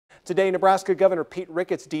Today, Nebraska Governor Pete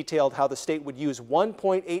Ricketts detailed how the state would use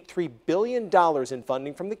 $1.83 billion in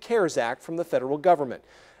funding from the CARES Act from the federal government.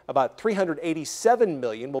 About $387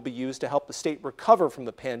 million will be used to help the state recover from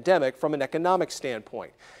the pandemic from an economic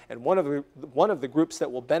standpoint. And one of the groups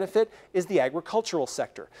that will benefit is the agricultural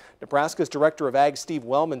sector. Nebraska's Director of Ag, Steve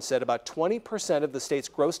Wellman, said about 20% of the state's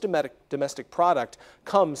gross domestic product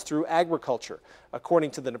comes through agriculture.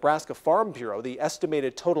 According to the Nebraska Farm Bureau, the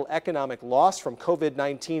estimated total economic loss from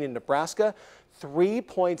COVID-19 in Nebraska,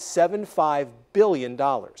 $3.75 billion.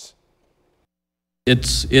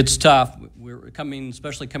 It's tough.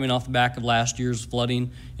 Especially coming off the back of last year's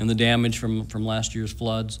flooding and the damage from last year's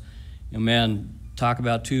floods. And man, talk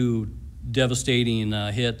about two devastating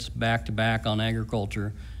hits back to back on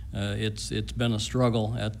agriculture. It's been a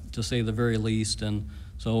struggle, to say the very least. And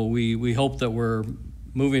so we hope that we're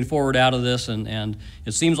moving forward out of this, and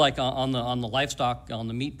it seems like on the livestock, on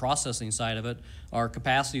the meat processing side of it, our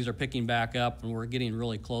capacities are picking back up, and we're getting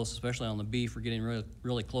really close, especially on the beef. We're getting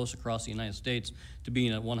really close across the United States to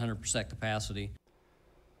being at 100% capacity.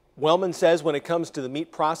 Wellman says when it comes to the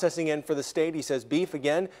meat processing end for the state, he says beef,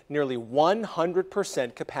 again, nearly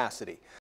 100% capacity.